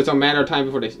 See, it's a matter of time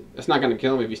before they. It's not gonna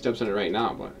kill him if he steps on it right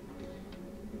now, but.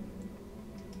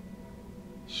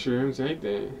 Shrooms right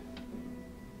there.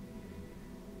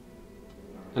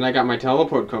 And I got my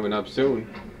teleport coming up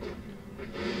soon.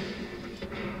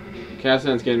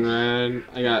 Cassan's getting red.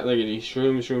 I got, look at these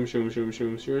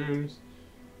shrooms.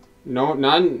 No,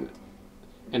 none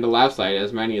in the left side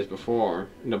as many as before.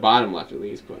 In the bottom left at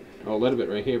least, but oh, a little bit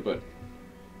right here, but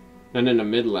none in the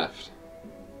mid left.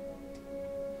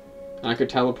 And I could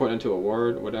teleport into a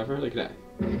ward or whatever. Look at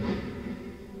that.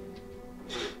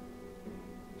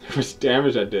 How much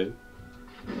damage I did.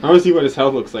 I want to see what his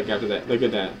health looks like after that. Look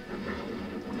at that.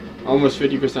 Almost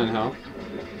 50% health.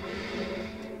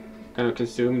 Gonna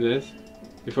consume this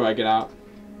before I get out.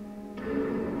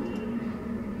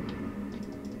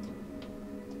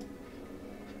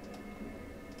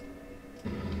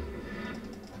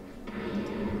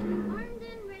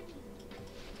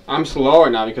 I'm slower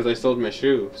now because I sold my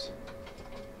shoes.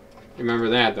 Remember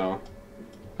that though.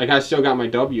 Like I still got my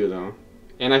W though.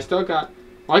 And I still got...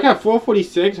 Well, I got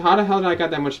 446. How the hell did I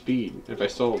got that much speed if I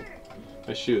sold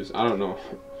my shoes? I don't know.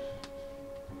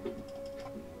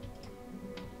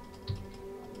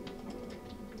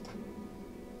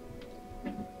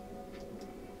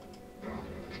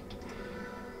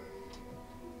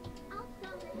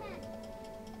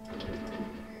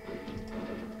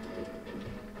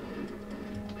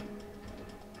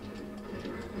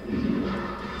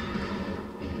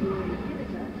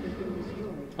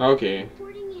 Okay.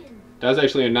 That was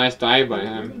actually a nice dive by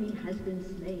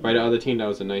him. By the other team, that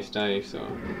was a nice dive, so.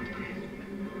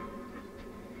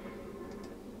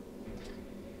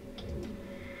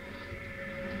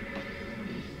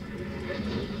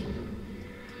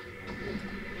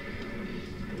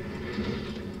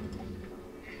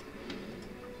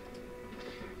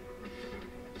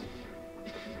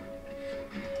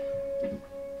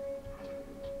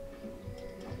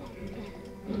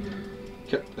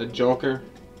 The Joker.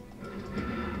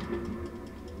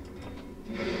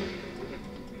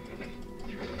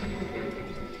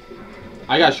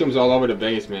 I got shrooms all over the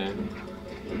base, man.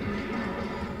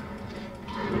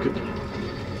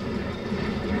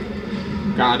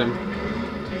 Got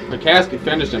him. My casket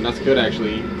finished him. That's good,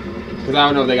 actually. Because I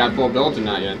don't know if they got full builds or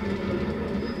not yet.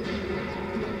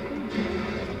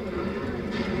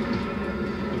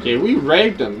 Okay, we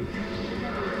raped them.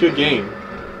 Good game.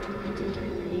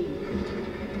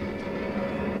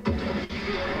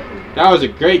 That was a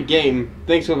great game.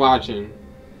 Thanks for watching.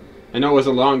 I know it was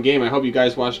a long game. I hope you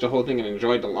guys watched the whole thing and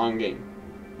enjoyed the long game.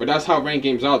 But that's how ranked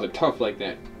games are. They're tough like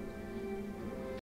that.